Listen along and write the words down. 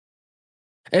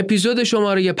اپیزود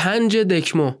شماره 5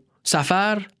 دکمو.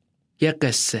 سفر، یک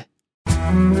قصه.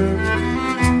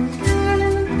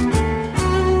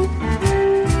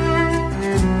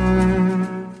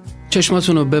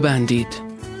 چشماتون رو ببندید،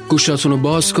 گوشاتون رو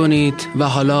باز کنید و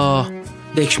حالا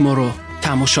دکمو رو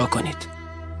تماشا کنید.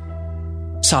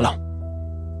 سلام.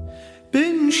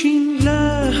 بنشین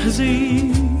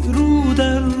لحظه‌ای رو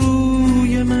در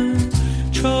روی من،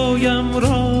 چایم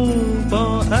را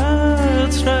با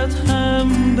عطرت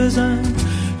هم بزن.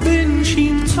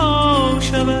 بنشین تا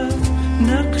شود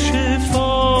نقش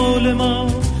فال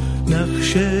ما،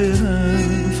 نقش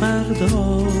هم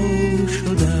فردا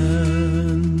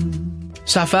شدن.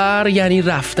 سفر یعنی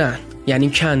رفتن، یعنی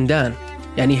کندن،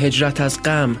 یعنی هجرت از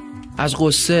غم، از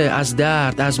غصه، از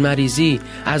درد، از مریضی،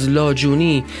 از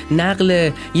لاجونی،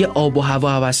 نقل یه آب و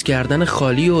هوا عوض کردن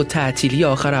خالی و تعطیلی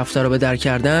آخر هفته رو به در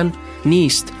کردن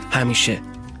نیست. همیشه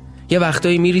یه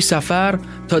وقتایی میری سفر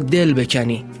تا دل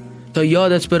بکنی، تا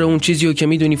یادت بره اون چیزیو که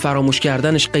میدونی فراموش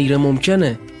کردنش غیر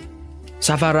ممکنه.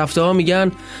 سفر رفته ها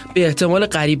میگن به احتمال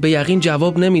قریب به یقین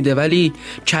جواب نمیده، ولی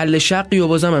کل شقی و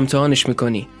بازم امتحانش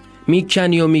میکنی،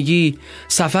 میکنی و میگی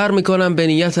سفر میکنم به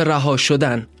نیت رها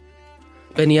شدن،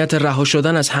 به نیت رها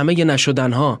شدن از همه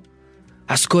نشدن ها،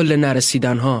 از کل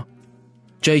نرسیدن ها.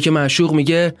 جایی که معشوق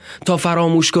میگه تا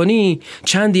فراموش کنی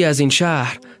چندی از این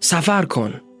شهر سفر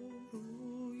کن.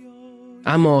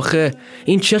 اما آخه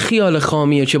این چه خیال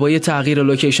خامیه که با یه تغییر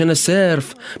لوکیشن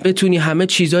صرف بتونی همه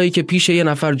چیزایی که پیش یه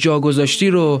نفر جا گذاشتی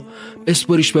رو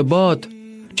بسپریش به باد،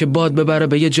 که باد ببره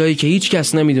به یه جایی که هیچ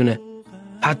کس نمیدونه،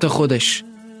 حتی خودش،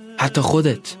 حتی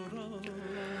خودت.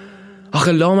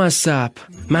 آخه لامصب،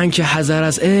 من که حذر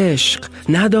از عشق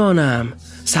ندانم،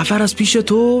 سفر از پیش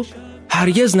تو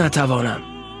هرگز نتوانم.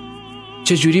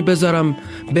 چجوری بذارم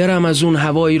برم از اون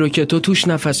هوایی رو که تو توش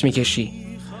نفس میکشی؟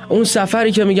 اون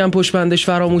سفری که میگم پشت بندش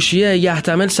فراموشیه،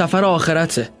 یحتمل سفر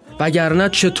آخرته، وگرنه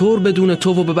چطور بدون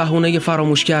تو و به بهونه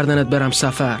فراموش کردنت برم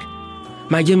سفر؟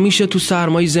 مگه میشه تو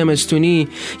سرمای زمستونی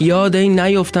یاد این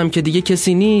نیافتم که دیگه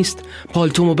کسی نیست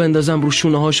پالتومو بندازم رو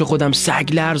شونه هاش خودم سگ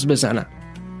لرز بزنم؟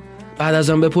 بعد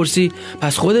ازم بپرسی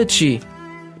پس خودت چی؟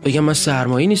 بگم من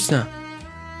سرمایی نیستم.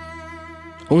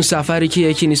 اون سفری که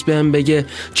یکی نیست بهم بگه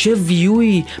چه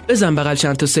ویوی، بزن بغل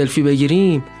چند تا سلفی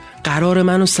بگیریم، قرار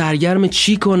منو سرگرم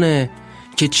چی کنه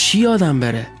که چی یادم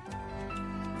بره؟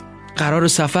 قرار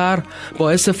سفر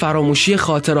باعث فراموشی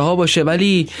خاطره ها باشه،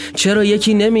 ولی چرا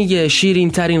یکی نمیگه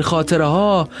شیرین ترین خاطره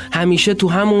ها همیشه تو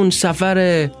همون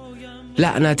سفر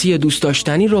لعنتی دوست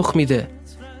داشتنی رخ میده؟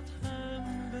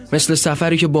 مثل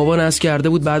سفری که بابا نذر کرده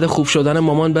بود بعد خوب شدن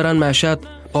مامان برن مشهد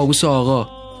پابوس آقا،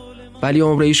 ولی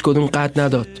عمره هیچ کدوم قد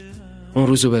نداد اون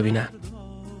روزو ببینن.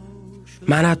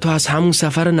 من حتی از همون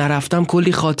سفر نرفتم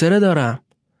کلی خاطره دارم.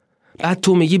 بعد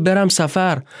تو میگی برم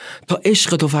سفر تا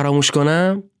عشق تو فراموش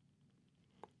کنم؟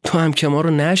 تو هم که ما رو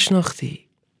نشناختی.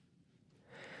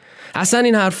 اصلا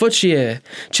این حرفا چیه؟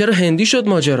 چرا هندی شد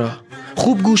ماجرا؟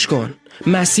 خوب گوش کن،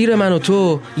 مسیر من و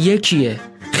تو یکیه،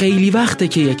 خیلی وقته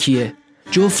که یکیه.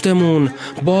 جفتمون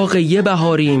باغ یه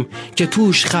بهاریم که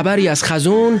توش خبری از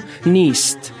خزون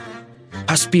نیست.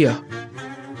 پس بیا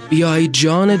ای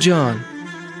جان جان،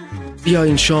 بیا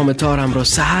این شام تارم رو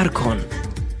سحر کن،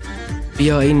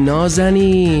 بیا این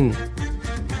نازنین،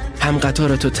 هم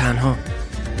قطار تو تنها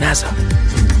نذار.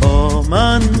 با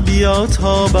من بیا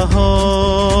تا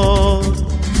بهار،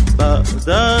 بعد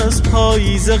از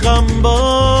پاییز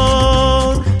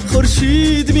غمبار،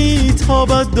 خورشید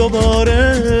میتابد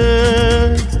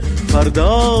دوباره،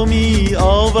 فردا می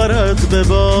آورد به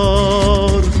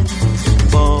بار.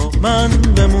 با من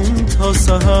بمون تا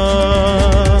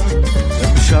سحر،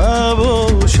 شب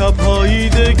و شب‌های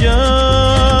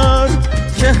دگر،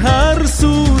 که هر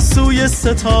سوی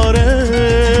ستاره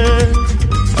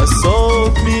از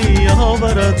صبح می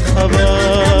آورد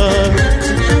خبر.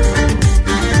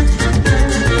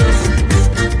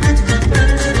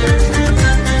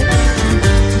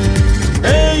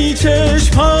 ای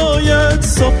چشم‌هایت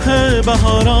صبح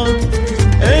بهاران،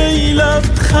 ای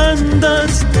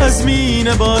لبخندت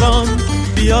تضمین باران،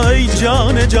 بیا ای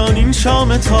جان جان این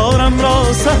شام تارم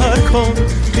را سحر کن،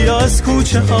 بیا از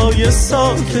کوچه های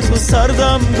ساکت و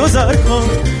سردم گذر کن،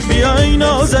 بیا ای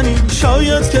نازنین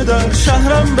شاید که در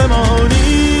شهرم بمانی.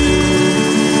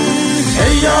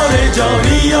 ای یار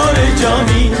جانی یار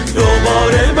جانی،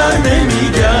 دوباره بر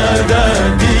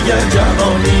نمیگردد دیگر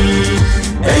جوانی.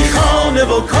 ای خانه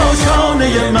و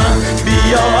کاشانه من،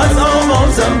 بیا از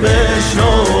آوازم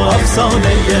بشنو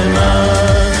افسانه من.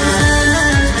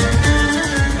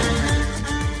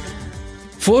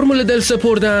 فرمول دل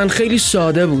سپردن خیلی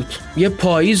ساده بود، یه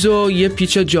پاییز و یه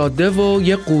پیچ جاده و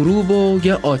یه غروب و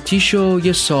یه آتیش و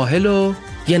یه ساحل و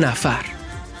یه نفر.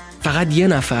 فقط یه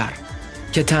نفر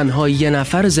که تنها یه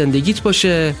نفر زندگیت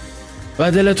باشه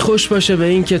و دلت خوش باشه به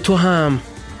این که تو هم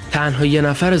تنها یه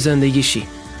نفر زندگیشی.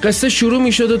 قصه شروع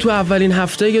می شد و تو اولین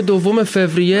هفته دوم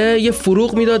فوریه یه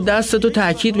فروغ میداد دستتو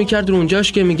تأکید میکرد رو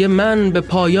اونجاش که میگه من به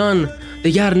پایان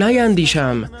دیگر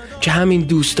نیندیشم که همین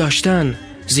دوست داشتن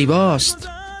زیباست.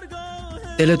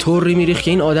 دل طوری میریخت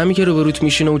که این آدمی که روبروت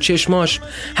میشینه و چشماش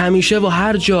همیشه و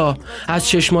هر جا از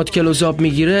چشمات کلوزاب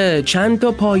میگیره چند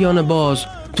تا پایان باز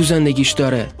تو زندگیش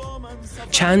داره.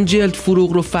 چند جلد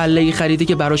فروغ رو فله‌ای خریده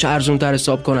که براش ارزونتر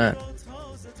حساب کنن.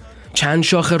 چند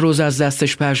شاخه روز از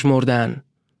دستش پژمردن.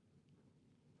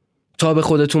 تا به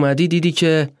خودت اومدی دیدی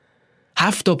که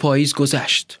 7 تا پاییز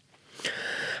گذشت.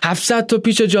 700 تا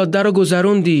پیچ جاده رو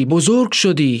گذروندی. بزرگ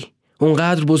شدی.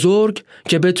 اونقدر بزرگ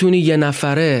که بتونی یه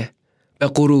نفره به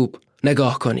غروب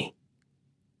نگاه کنی.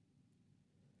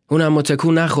 اونم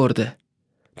متکون نخورده.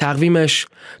 تقویمش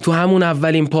تو همون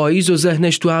اولین پاییز و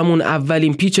ذهنش تو همون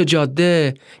اولین پیچ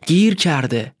جاده گیر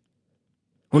کرده.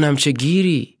 اونم چه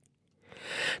گیری؟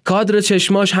 کادر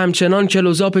چشماش همچنان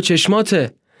کلوزاپ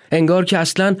چشماته. انگار که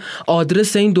اصلا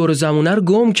آدرس این دور زمونه رو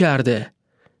گم کرده.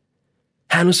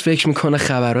 هنوز فکر میکنه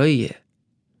خبراییه.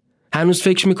 هنوز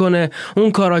فکر میکنه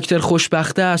اون کاراکتر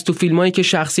خوشبخته است تو فیلمایی که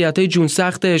شخصیتای جون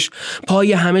سختش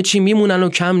پای همه چی میمونن و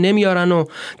کم نمیارن و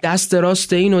دست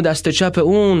راست این و دست چپ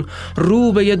اون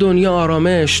رو به یه دنیا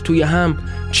آرامش توی هم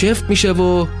چفت میشه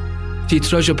و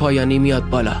تیتراژ پایانی میاد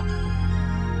بالا.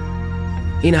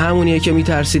 این همونیه که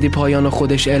میترسیدی پایان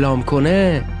خودش اعلام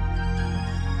کنه.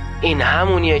 این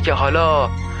همونیه که حالا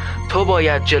تو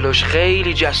باید جلوش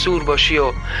خیلی جسور باشی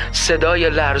و صدای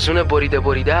لرزون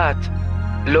بریدت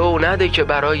لو نده که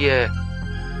برای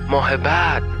ماه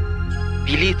بعد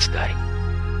بلیت داری.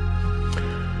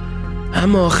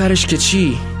 اما آخرش که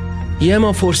چی؟ یه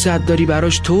ما فرصت داری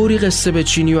براش طوری قصه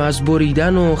بچینی و از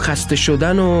بریدن و خسته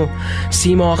شدن و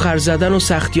سیم آخر زدن و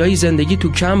سختیای زندگی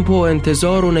تو کمپ و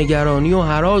انتظار و نگرانی و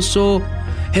هراس و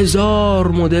 1000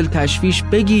 مدل تشویش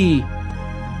بگی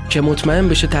که مطمئن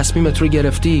بشه تصمیمت رو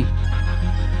گرفتی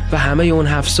و همه اون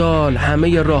 7 سال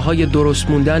همه راههای درست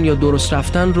موندن یا درست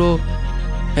رفتن رو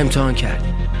امتحان کردی.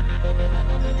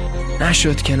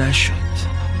 نشد که نشد.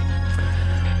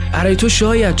 برای تو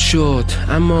شاید شد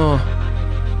اما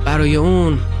برای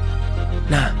اون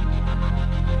نه،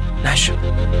 نشد.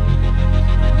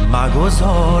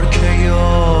 مگذار که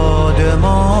یاد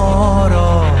ما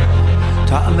را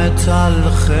طعم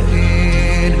تلخ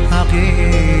این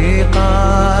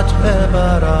حقیقت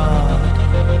ببرد.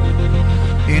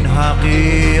 این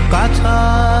حقیقت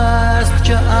است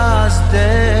که از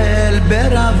دل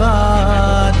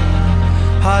برود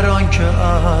هر آن که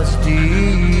از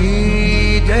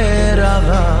دیده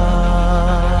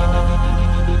رود.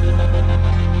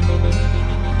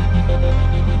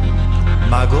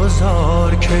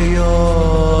 مگذار که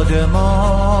یاد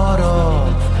ما را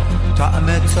طعم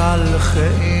تلخ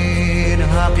این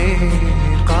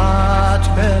حقیقت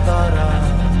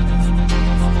ببرد.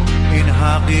 این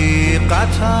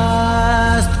حقیقت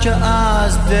است که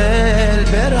از دل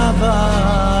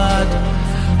برود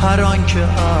هر آن که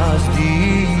از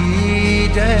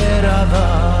دیده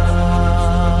رود.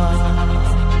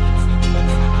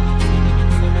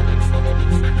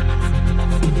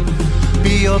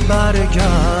 بیا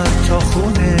برگرد تا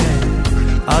خونه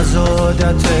از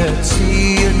عادت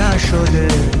سیر نشده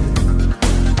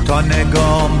تا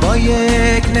نگام با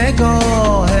یک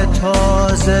نگاه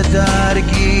تازه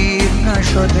درگیر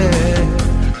نشده.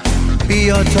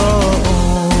 بیا تا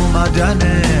اومدن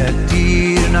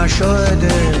دیر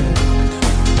نشده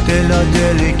دلا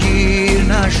دلگیر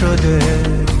نشده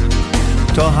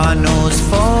تا هنوز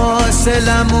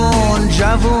فاصلمون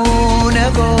جوونه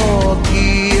و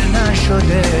پیر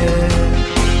نشده.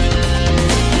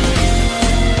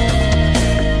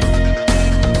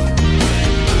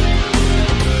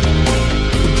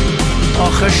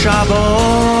 آخه شبا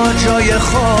جای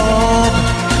خواب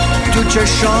تو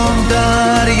چشام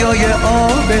دریای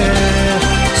آبه.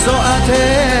 ساعت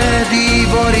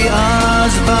دیواری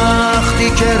از وقتی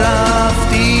که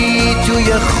رفتی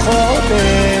توی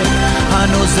خوابه.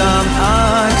 هنوزم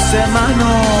عکس من و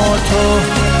تو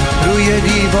روی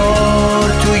دیوار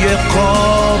توی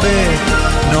قابه.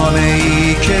 نامه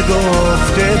ای که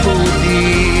گفته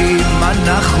بودی من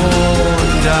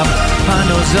نخوندم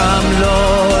هنوزم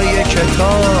لای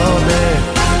کتابه.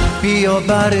 بیا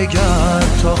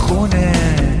برگرد تا خونه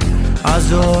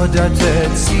از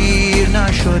عادتت سیر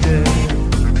نشده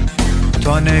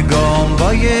تا نگام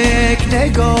با یک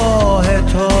نگاه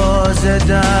تازه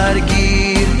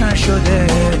درگیر نشده.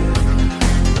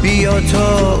 بیا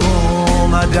تا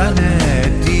اومدن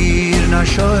دیر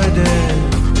نشده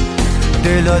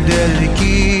دل و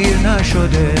دلگیر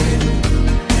نشده،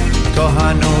 تا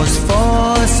هنوز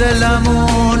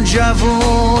فاصلمون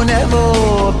جوونه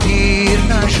و پیر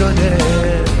نشده.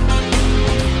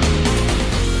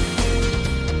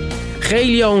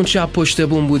 خیلی ها اون شب پشت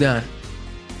بوم بودن.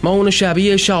 ما اونو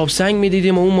شبیه شهاب سنگ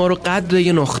میدیدیم و اون ما رو قدر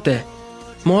یه نقطه.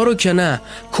 ما رو که نه،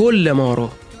 کل ما رو،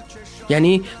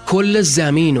 یعنی کل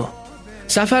زمینو.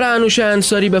 سفر انوشه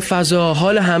انصاری به فضا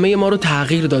حال همه ما رو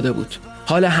تغییر داده بود.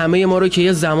 حال همه ما رو که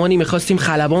یه زمانی میخواستیم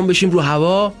خلبان بشیم رو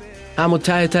هوا، اما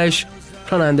ته تهش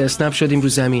راننده اسنپ شدیم رو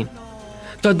زمین.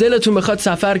 تا دلتون بخواد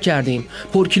سفر کردیم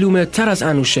پر کیلومتر از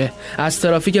انوشه، از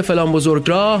ترافیک فلان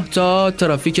بزرگراه تا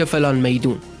ترافیک فلان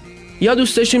میدون. یا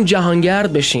دوست داشتیم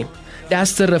جهانگرد بشیم،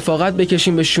 دست رفاقت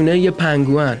بکشیم به شونه یه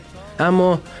پنگوئن،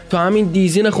 اما تا همین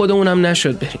دیزین خودمون هم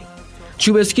نشد بریم.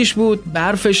 چوب اسکیش بود،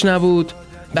 برفش نبود،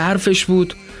 برفش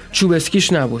بود، چوب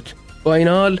اسکیش نبود. با این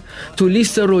حال تو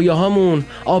لیست رویاهامون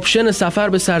آپشن سفر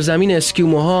به سرزمین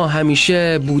اسکیموها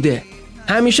همیشه بوده.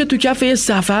 همیشه تو کف یه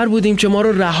سفر بودیم که ما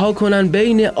رو رها کنن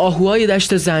بین آهوهای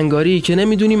دشت زنگاری که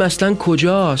نمیدونیم اصلا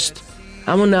کجاست.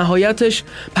 اما نهایتش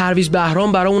پرویز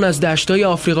بهرام برامون از دشتای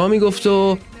آفریقا میگفت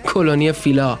و کلونی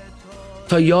فیلا.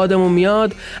 تا یادمون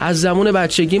میاد از زمان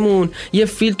بچگیمون یه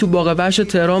فیل تو باغ وحش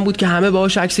تهران بود که همه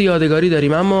باهاش عکس یادگاری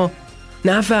داریم، اما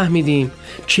نفهمیدیم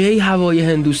کی هوای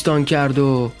هندوستان کرد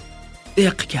و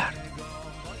دق کرد.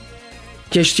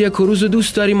 کشتی کروز رو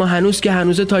دوست داریم و هنوز که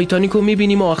هنوز تایتانیک رو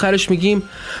میبینیم و آخرش میگیم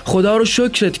خدا رو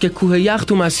شکرت که کوه یخ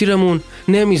تو مسیرمون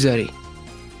نمیذاری.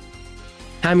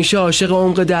 همیشه عاشق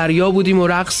عمق دریا بودیم و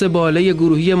رقص باله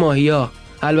گروهی ماهیا.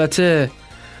 البته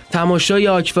تماشای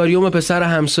آکواریوم پسر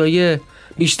همسایه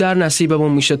بیشتر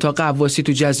نصیبمون میشه تا غواصی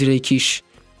تو جزیره کیش،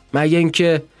 مگه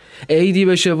اینکه عیدی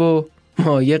بشه و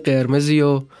مایه قرمزی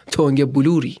و تنگ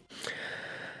بلوری.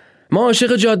 ما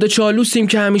عاشق جاده چالوسیم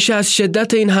که همیشه از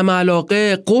شدت این همه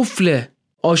علاقه قفله.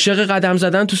 عاشق قدم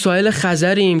زدن تو ساحل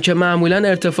خزریم که معمولا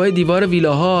ارتفاع دیوار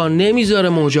ویلاها نمیذاره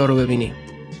موجا رو ببینیم.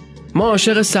 ما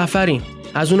عاشق سفریم،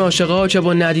 از اون عاشقا که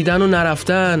با ندیدن و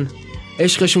نرفتن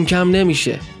عشقشون کم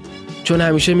نمیشه، چون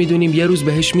همیشه میدونیم یه روز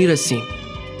بهش میرسیم.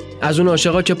 از اون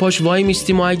عاشقا که پاش وای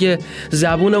میستیم و اگه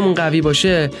زبونمون قوی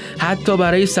باشه حتی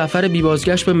برای سفر بی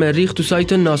بازگشت به مریخ تو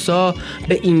سایت ناسا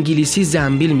به انگلیسی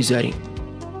زنبیل میذاریم.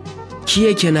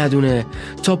 کیه که ندونه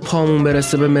تا پامون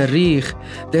برسه به مریخ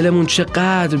دلمون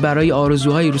چقدر برای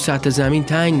آرزوهایی رو سطح زمین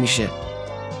تنگ میشه،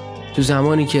 تو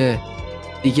زمانی که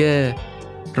دیگه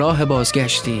راه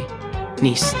بازگشتی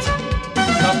نیست.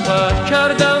 سفر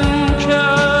کردم که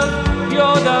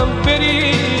یادم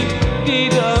بری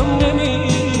دیدم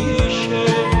نمیشه،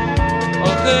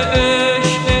 آخه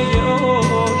عشق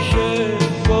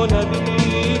عاشق با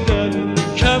ندیدن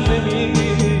کم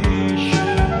نمیشه.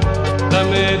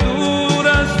 غم دور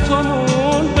از تو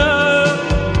مونده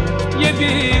یه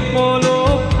بی بال و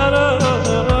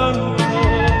پرم،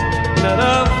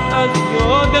 نرفت از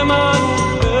یاد من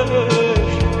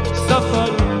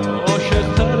سفر عاشق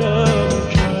ترم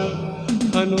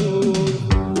کرد. هنوز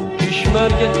پیش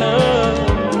مرگتم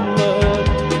من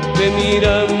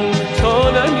بمیرم تا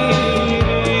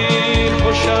نمیری،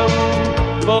 خوشم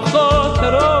با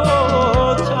خاطراتم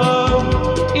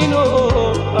اینو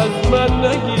از من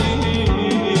نگیر.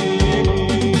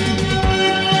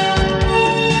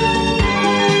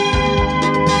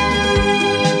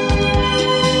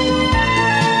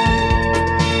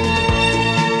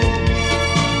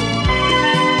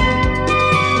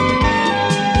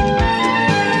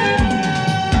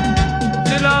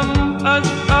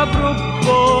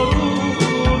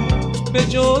 به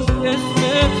جز اسم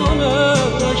تو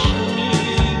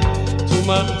نشنید تو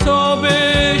مهتاب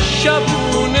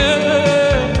شبونه،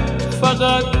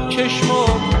 فقط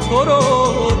چشمام تو رو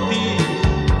دید.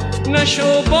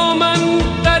 نشو با من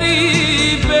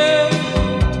غریبه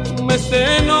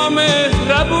مثل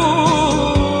نامهربون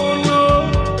و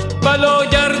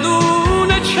بلاگردون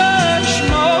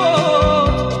چشمات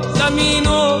زمین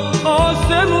و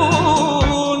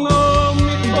آسمون و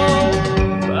میخوام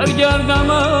برگردم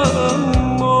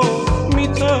اما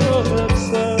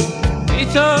میترسم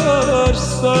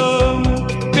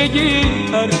بگی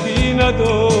حرفی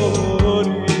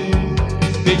نداری،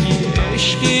 بگی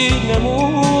عشقی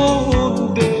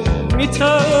نمونده،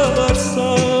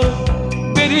 میترسم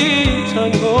بری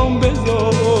تنهام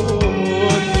بذاری.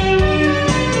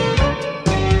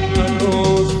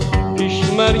 هنوز پیش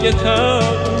مرگتم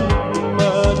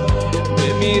من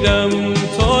بمیرم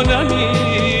تا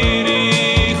نمیری،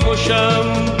 خوشم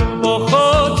با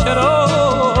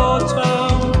خاطراتم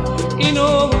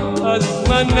اینو از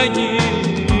من نگیری.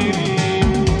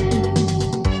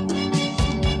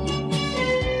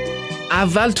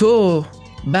 اول تو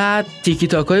بعد تیکی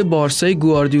تاکای بارسای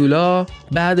گواردیولا،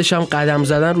 بعدش هم قدم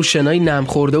زدن رو شنای نم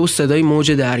خورده و صدای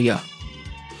موج دریا.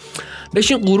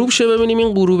 بشین غروب شه ببینیم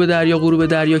این غروب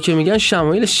دریا که میگن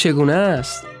شمایلش چگونه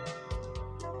است.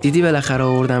 دیدی بالاخره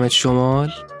آوردمت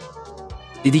شمال؟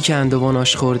 دیدی که اندوان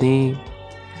آش خوردیم؟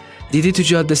 دیدی تو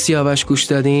جاده سیاوش گوش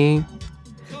دادیم؟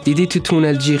 دیدی تو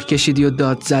تونل جیغ کشیدی و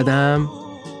داد زدم؟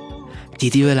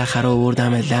 دیدی بالاخره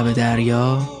آوردمت لب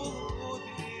دریا؟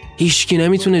 هیچکی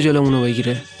نمیتونه جلومونو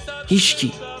بگیره،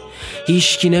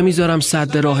 هیچکی نمیذارم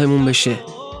سد راهمون بشه.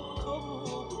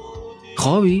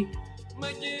 خوابی؟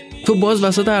 تو باز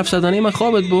وسط حرف زدنه من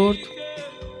خوابت برد؟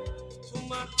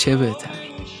 چه بهتر.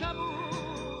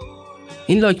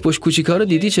 این لاک‌پشت کوچیکا رو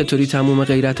دیدی چطوری تموم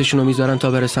غیرتشونو میذارن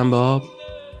تا برسن به آب؟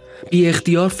 بی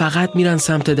اختیار فقط میرن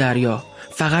سمت دریا،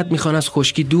 فقط میخوان از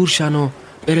خشکی دور شن و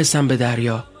برسن به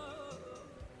دریا.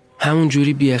 همون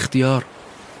جوری بی اختیار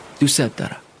دوست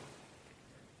دارم.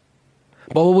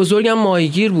 بابا بزرگم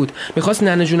ماهیگیر بود، میخواست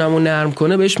ننه جونمو نرم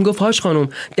کنه، بهش میگفت هاش خانم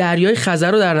دریای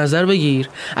خزر رو در نظر بگیر،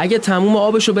 اگه تموم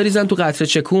آبشو بریزن تو قطره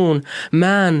چکون،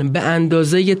 من به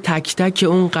اندازه ی تک تک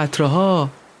اون قطره ها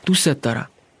دوستت دارم،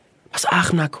 پس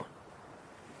اخم نکن.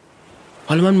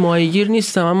 حالا من ماهیگیر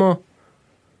نیستم، اما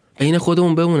بین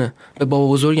خودمون بمونه، به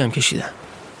بابا بزرگم کشیدم.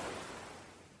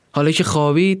 حالا که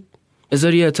خوابید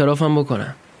بذار یه اعترافم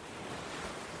بکنم.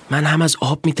 من هم از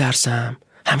آب میترسم،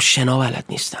 هم شنا بلد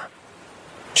نیستم.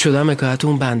 شدم حکایت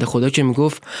اون بنده خدا که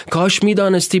میگفت کاش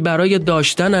میدانستی برای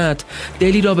داشتنت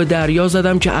دلی را به دریا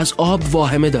زدم که از آب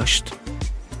واهمه داشت.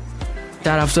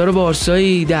 طرفدار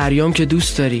بارسایی، دریام که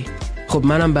دوست داری. خب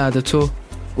منم بعد تو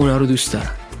اونا رو دوست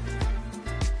دارم.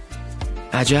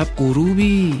 عجب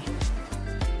غروبی.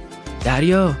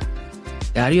 دریا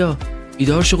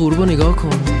بیدار شو، غروب رو نگاه کن.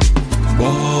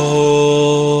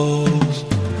 باز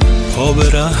پا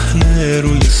برهنه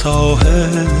روی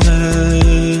ساحل،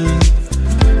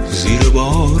 زیر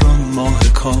باران ماه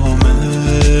کامل،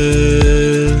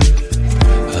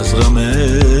 از غم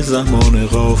زمان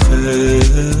غافل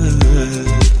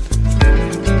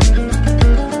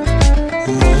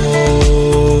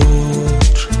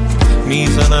موج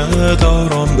میزند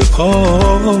آرام به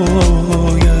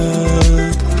پایت،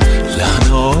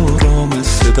 لحن آرام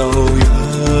صدایت،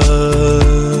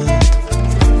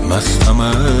 مستم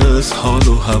از حال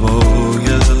و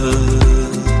هوایت.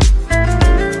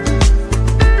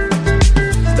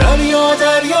 دریا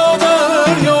دریا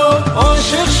دریا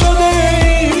عاشق شده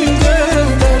این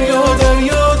دل، دریا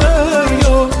دریا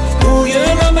دریا روی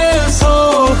نم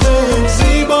ساحل،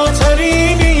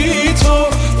 زیباترینی تو،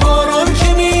 باران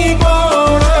که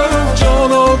میبارد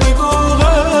جانا بگو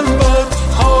قلبت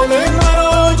حال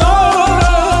مرا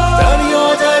دارد.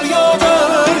 دریا دریا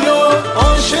دریا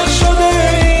عاشق شده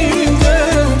این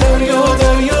دل، دریا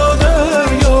دریا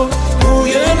دریا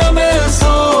روی نم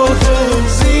ساحل،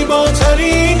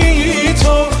 زیباترینی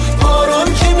تو،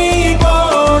 باران که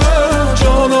میبارد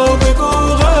جانا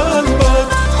بگو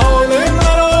قلبت حال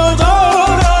مرا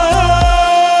دارد.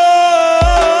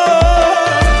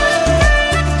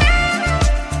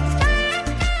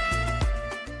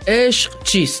 عشق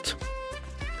چیست؟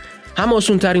 هم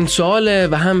آسون ترین سواله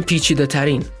و هم پیچیده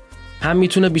ترین. هم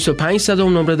میتونه 25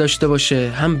 صدم نمره داشته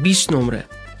باشه، هم 20 نمره.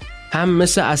 هم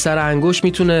مثل اثر انگشت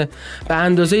میتونه به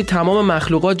اندازه تمام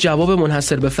مخلوقات جواب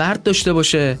منحصر به فرد داشته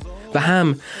باشه و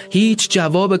هم هیچ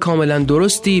جواب کاملا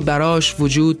درستی براش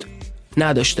وجود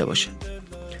نداشته باشه.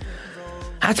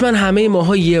 حتما همه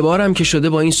ماها یه بارم که شده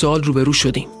با این سوال روبرو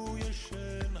شدیم.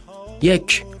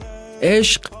 1.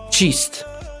 عشق چیست؟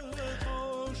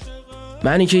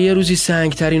 منی که یه روزی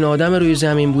سنگترین آدم روی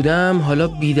زمین بودم، حالا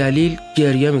بیدلیل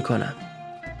گریه میکنم.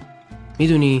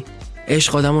 میدونی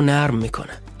عشق آدمو نرم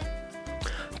میکنه.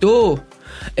 2.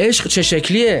 عشق چه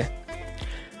شکلیه؟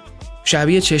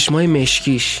 شبیه چشمای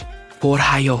مشکیش، پر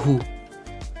هیاهو،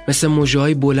 مثل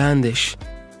موجه‌های بلندش،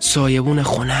 سایبون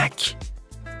خنک،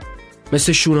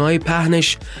 مثل شونه‌های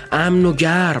پهنش امن و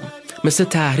گرم، مثل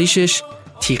تحریشش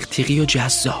تیغ تیغی و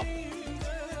جذاب.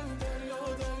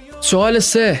 سوال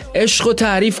 3. عشقو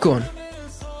تعریف کن.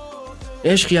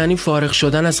 عشق یعنی فارغ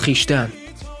شدن از خویشتن.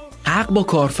 حق با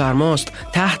کارفرماست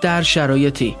تحت هر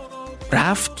شرایطی.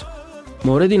 رفت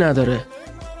موردی نداره،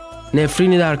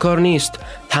 نفرینی در کار نیست،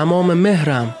 تمام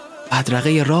مهرم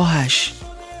بدرقه راهش.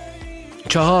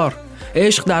 4.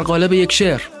 عشق در قالب یک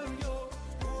شعر.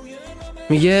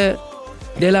 میگه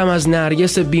دلم از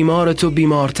نرگس بیمار تو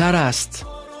بیمارتر است،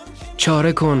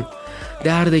 چاره کن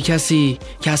درد کسی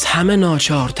که از همه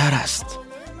ناچارتر است.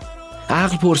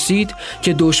 عقل پرسید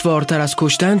که دشوارتر از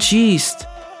کشتن چیست؟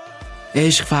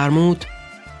 عشق فرمود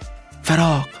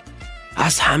فراق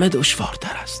از همه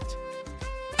دشوارتر است.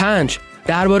 5.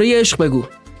 درباره عشق بگو.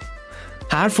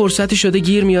 هر فرصتی شده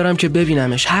گیر میارم که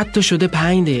ببینمش، حتی شده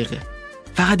 5 دقیقه.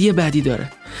 فقط یه بدی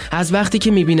داره، از وقتی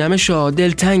که میبینمش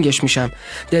دلتنگش میشم.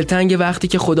 دلتنگ وقتی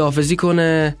که خداحافظی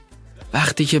کنه،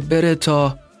 وقتی که بره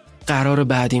تا قرار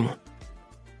بعدیمون.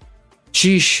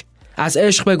 6. از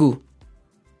عشق بگو.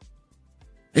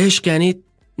 عشق یعنی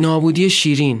نابودی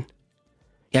شیرین،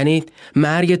 یعنی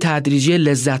مرگ تدریجی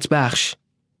لذت بخش،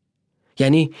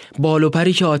 یعنی بال و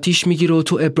پری که آتیش میگیره و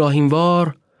تو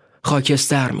ابراهیموار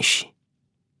خاکستر میشی.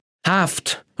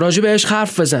 7. راجع به عشق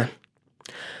حرف بزن.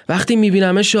 وقتی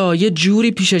میبینمش یه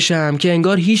جوری پیششم که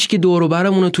انگار هیچ کی دور و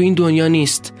برمون تو این دنیا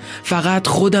نیست، فقط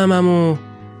خودمم و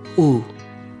او.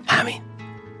 همین.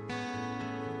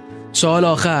 سوال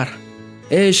آخر،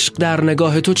 عشق در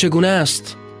نگاه تو چگونه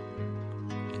است؟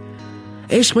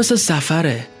 عشق مثل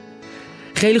سفره،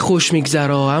 خیلی خوش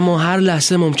میگذره اما هر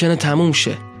لحظه ممکنه تموم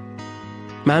شه.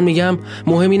 من میگم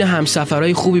مهم اینه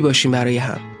همسفرهای خوبی باشیم برای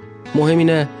هم. مهم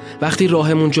اینه وقتی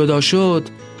راهمون جدا شد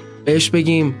بهش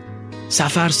بگیم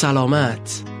سفر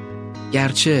سلامت،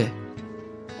 گرچه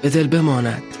به دل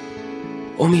بماند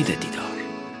امید دیدار.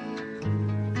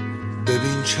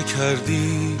 ببین چه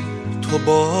کردی تو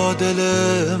با دل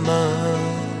من،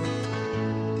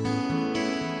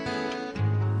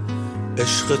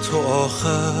 عشق تو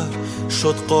آخر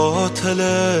شد قاتل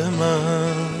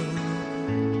من.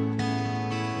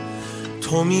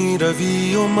 تو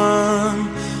میروی و من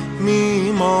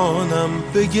میمانم،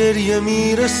 به گریه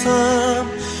میرسم،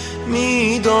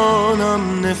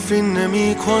 میدانم نفرین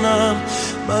نمی کنم،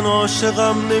 من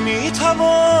عاشقم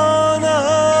نمیتوانم.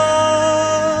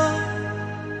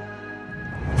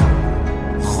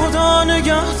 خدا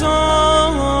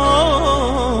نگهدار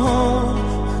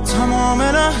تمام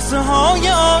لحظه های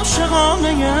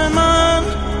عاشقانه من،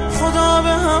 خدا به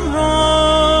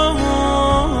همراه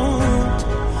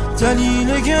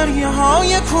دلیل گریه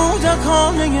های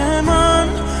کودکانه من.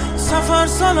 سفر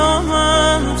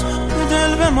سلامت به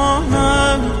دل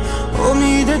بماند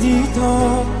امید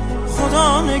دیدار.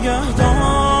 خدا نگهدار،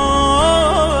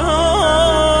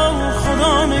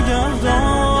 خدا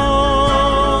نگهدار،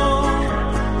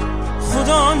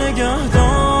 خدا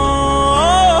نگهدار،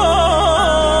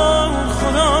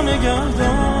 خدا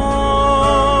نگهدار.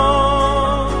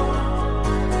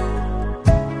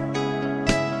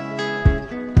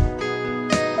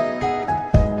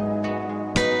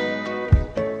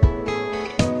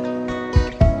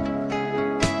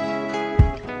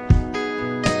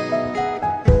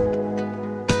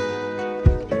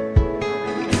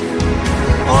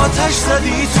 آتش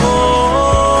زدی تو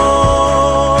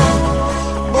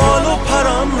بال و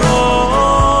پرم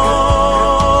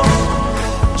را،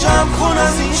 جمع کن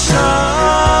از این شهر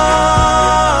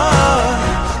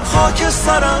خاک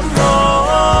سرم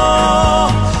را،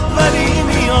 ولی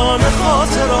میان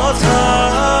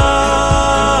خاطراتم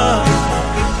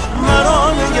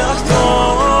مرا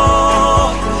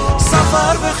نگهدار.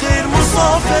 سفر بخیر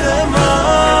مسافر من،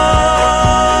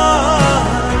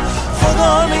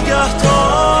 خدا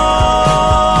نگهدار.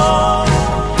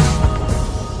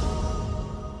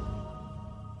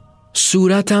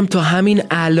 صورتم تا همین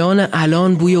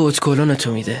الان بوی اتکلون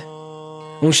تو میده.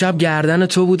 اون شب گردن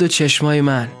تو بود و چشمای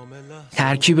من،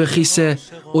 ترکیب خیس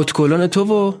اتکلون تو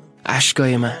و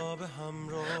اشکای من.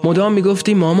 مدام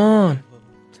میگفتی مامان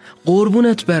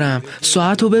قربونت برم،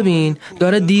 ساعتو ببین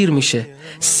داره دیر میشه،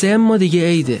 3 ماه دیگه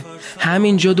عیده،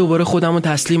 همینجا دوباره خودمو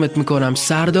تسلیمت میکنم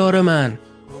سردار من،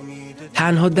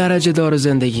 تنها درجه دار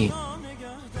زندگی.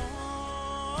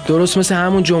 درست مثل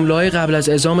همون جمله‌های قبل از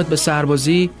اعزامت به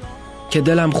سربازی که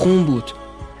دلم خون بود.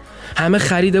 همه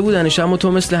خریده بودنش اما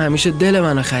تو مثل همیشه دل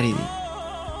منو خریدی.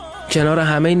 کنار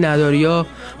همه نداریا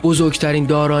بزرگترین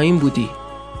داراییم بودی.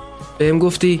 بهم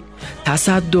گفتی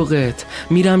تصدقت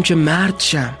میرم که مرد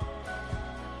شم.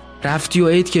 رفتی و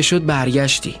عید که شد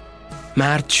برگشتی،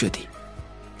 مرد شدی،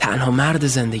 تنها مرد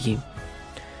زندگیم.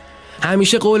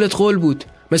 همیشه قولت قول بود،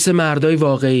 مثل مردای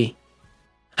واقعی.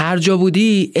 هر جا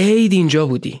بودی عید اینجا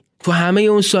بودی. تو همه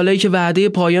اون سالایی که وعده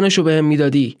پایانشو بهم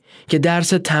میدادی که درس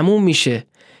تموم میشه،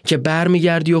 که بر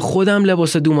میگردی و خودم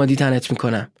لباس دومادی تنت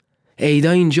میکنم،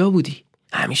 عیدا اینجا بودی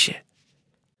همیشه.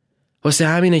 واسه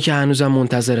همینه که هنوزم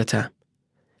منتظرتم.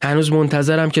 هنوز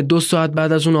منتظرم که 2 ساعت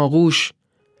بعد از اون آغوش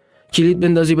کلید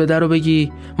بندازی به در و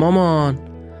بگی مامان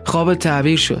خواب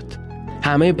تعبیر شد،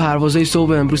 همه پروازهای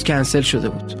صبح امروز کنسل شده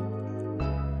بود.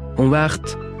 اون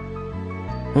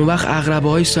وقت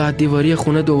عقربه‌های ساعت دیواری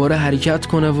خونه دوباره حرکت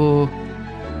کنه و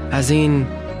از این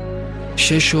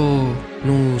 6 و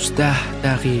 19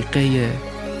 دقیقه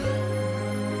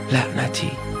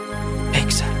لعنتی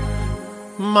بگذره.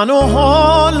 منو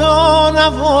حالا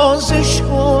نوازش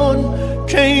کن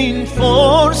که این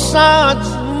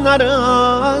فرصت نره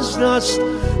از دست،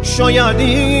 شاید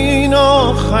این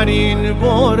آخرین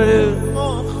باره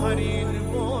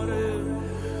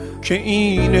که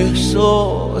این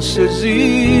احساس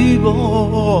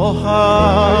زیبا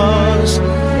هست.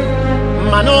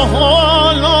 منو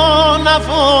حالا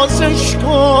نوازش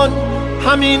کن،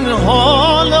 همین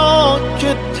حالا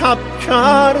که تب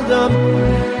کردم.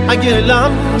 اگه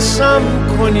لمسم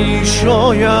کنی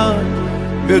شاید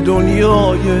به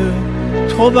دنیای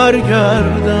تو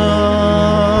برگردم.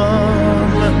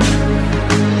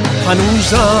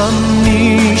 هنوزم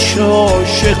میشه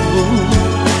عاشق بود،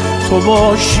 تو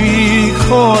باشی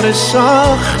کار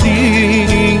سختی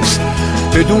نیست.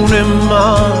 بدون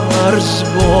مرز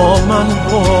با من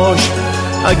باش،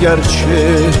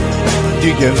 اگرچه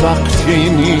دیگه وقتی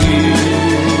نیست.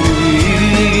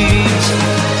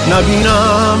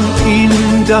 نبینم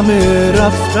این دم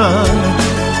رفتن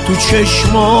تو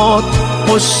چشمات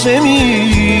قصه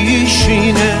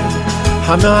میشینه.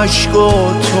 همه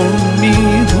عشقاتو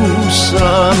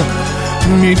میبوسم،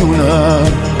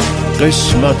 میدونم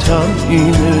قسمتم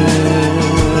اینه.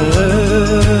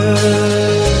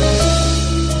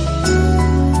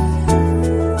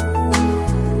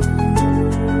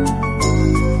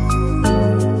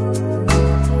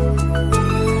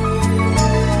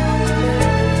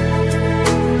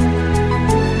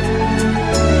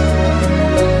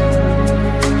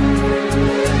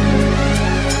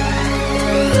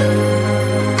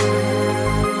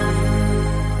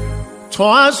 تو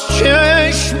از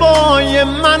چشمای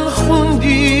من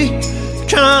خوندی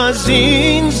که از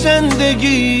این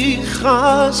زندگی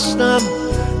خستم.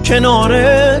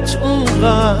 کنارت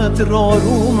اونقدر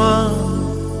آرومم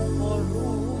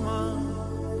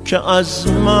که از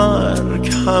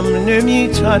مرگ هم نمی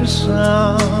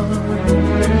ترسم.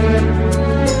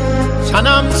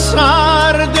 تنم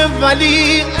سرده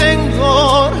ولی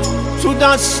انگار تو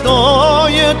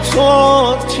دستای تو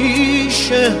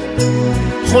آتیشه.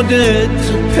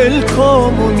 خودت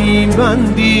پلکامو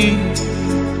میبندی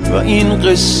و این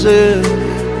قصه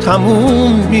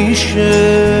تموم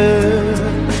میشه.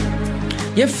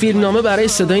 یه فیلمنامه برای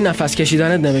صدای نفس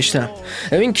کشیدنت نوشتم.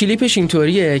 این کلیپش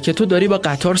اینطوریه که تو داری با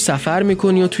قطار سفر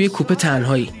میکنی و توی کوپه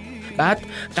تنهایی. بعد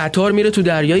قطار میره تو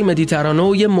دریای مدیترانه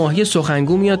و یه ماهی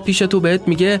سخنگو میاد پیش تو، بهت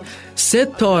میگه 3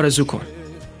 تا آرزو کن.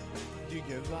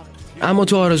 اما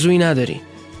تو آرزویی نداری.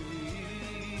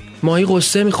 ماهی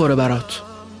قصه میخوره برات.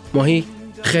 ماهی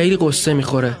خیلی قصه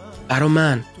میخوره برا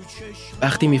من.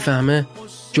 وقتی میفهمه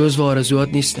جزو آرزوات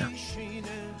نیستم.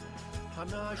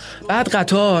 بعد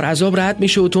قطار از آب رد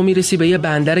میشه و تو میرسی به یه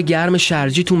بندر گرم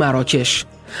شرجی تو مراکش.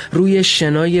 روی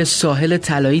شنای ساحل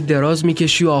طلایی دراز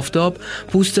میکشی و آفتاب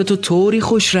پوستتو طوری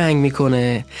خوش رنگ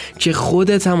میکنه که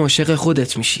خودت هم عاشق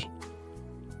خودت میشی.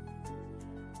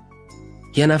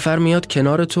 یه نفر میاد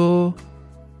کنار تو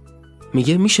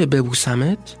میگه میشه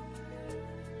ببوسمت؟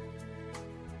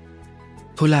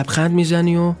 تو لبخند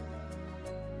میزنی و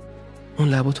اون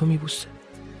لباتو میبوسه.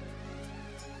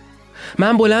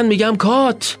 من بلند میگم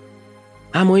کات،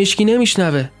 اما هیچکی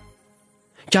نمیشنوه.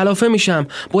 کلافه میشم،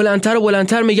 بلندتر و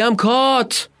بلندتر میگم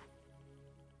کات.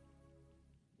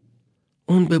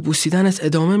 اون به بوسیدنت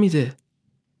ادامه میده.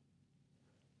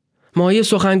 ماهی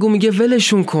سخنگو میگه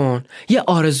ولشون کن، یه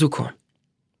آرزو کن.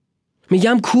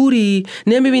 میگم کوری،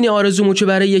 نمیبینی آرزومو چه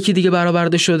برای یکی دیگه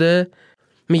برآورده شده؟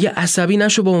 میگه عصبی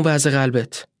نشو با اون وضع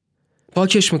قلبت.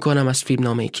 پاکش میکنم از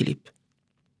فیلمنامه کلیپ.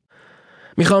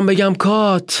 میخوام بگم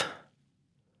کات،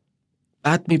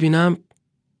 بعد میبینم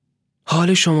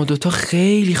حال شما دوتا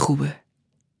خیلی خوبه.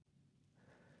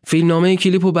 فیلمنامه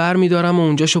کلیپو بر میدارم و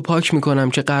اونجاشو پاک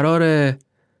میکنم که قراره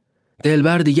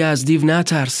دلبر دیگه از دیو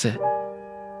نترسه.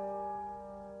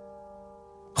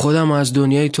 خودم از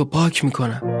دنیای تو پاک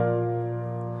میکنم.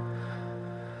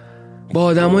 با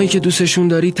آدمایی که دوستشون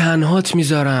داری تنهات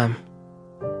میذارم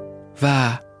و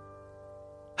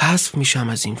حذف میشم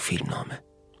از این فیلمنامه.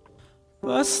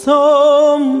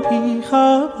 بستم بی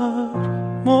خبر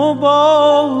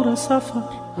مبار سفر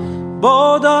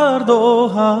با درد و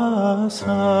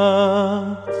حسرت،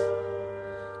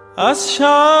 از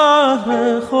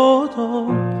شهر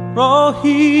خودم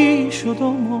راهی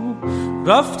شدم و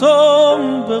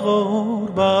رفتم به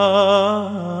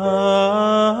غربت.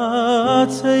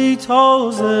 ای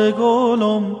تازه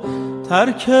گلم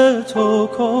ترک تو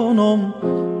کنم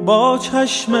با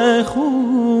چشم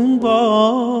خون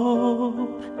بار.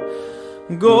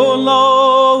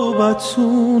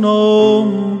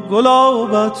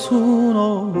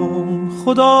 گلابتونم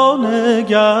خدا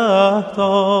نگهدار.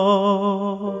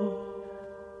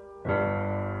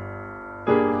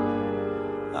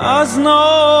 از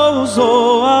ناز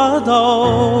و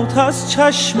عدات، از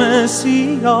چشم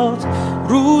سیات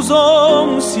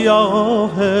روزم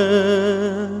سیاهه.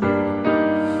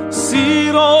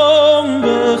 اسیرم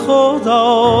به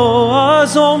خدا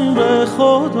از عمر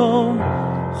خودم،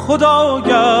 خدا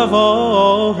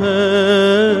گواهه.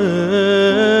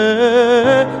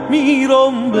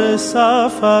 میرم به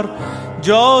سفر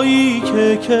جایی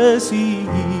که کسی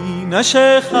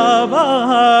نشه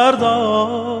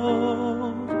خبردار.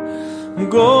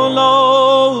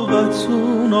 گلابتونم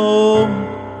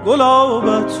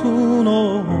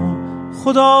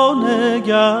خدا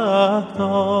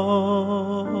نگهدار.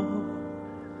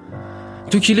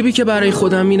 تو کلیپی که برای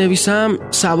خودم می نویسم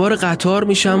سوار قطار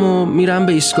میشم و میرم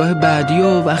به ایستگاه بعدی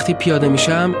و وقتی پیاده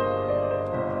میشم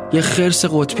یه خرس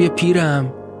قطبی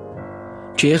پیرم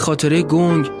که یه خاطره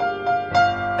گنگ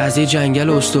از یه جنگل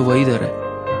استوایی داره.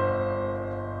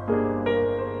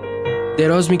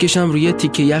 دراز میکشم روی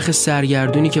تیکه یخ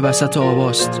سرگردونی که وسط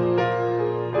آباست.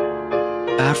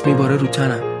 برف میباره رو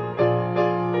تنم.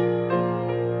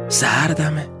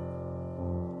 سردمه.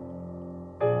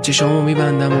 چشامو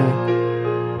میبندم و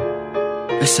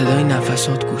به صدای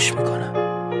نفسات گوش میکنم.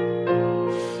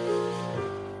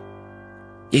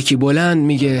 یکی بلند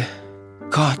میگه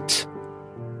کات.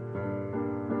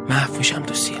 محو میشم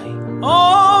تو سیاهی.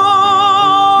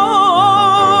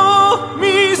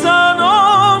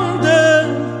 میزنم دل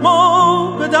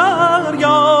ما به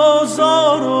دریا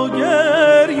زار و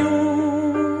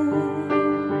گریون،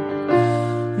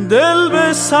 دل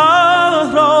به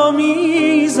صحرا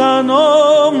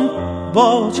میزنم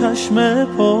با چشم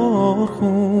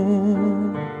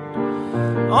پرخون.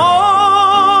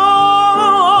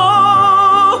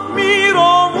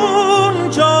 میرم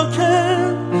اونجا که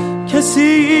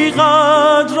کسی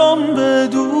قدرم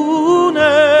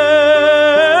بدونه،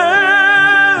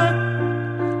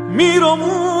 میرم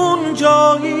اون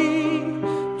جایی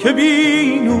که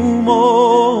بینوم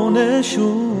و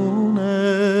نشونه.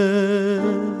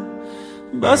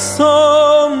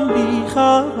 بستم بی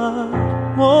خبر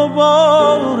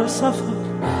مبار سفر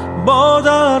با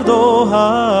درد و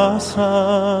حسرت،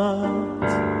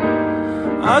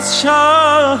 از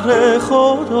شهر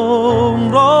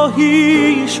خودم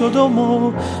راهی شدم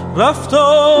و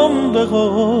رفتم به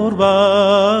غربت.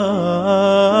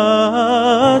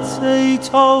 ای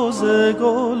تازه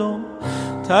گلم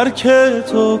ترک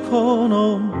تو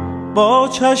کنم با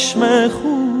چشم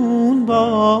خون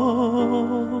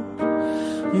بار.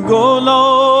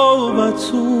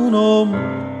 گلابتونم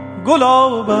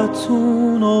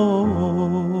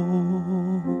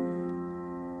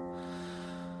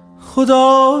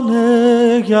خدا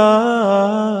نگهدار.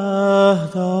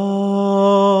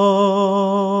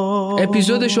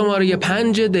 اپیزود شماره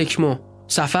 5 دکمو،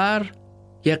 سفر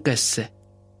یک قصه.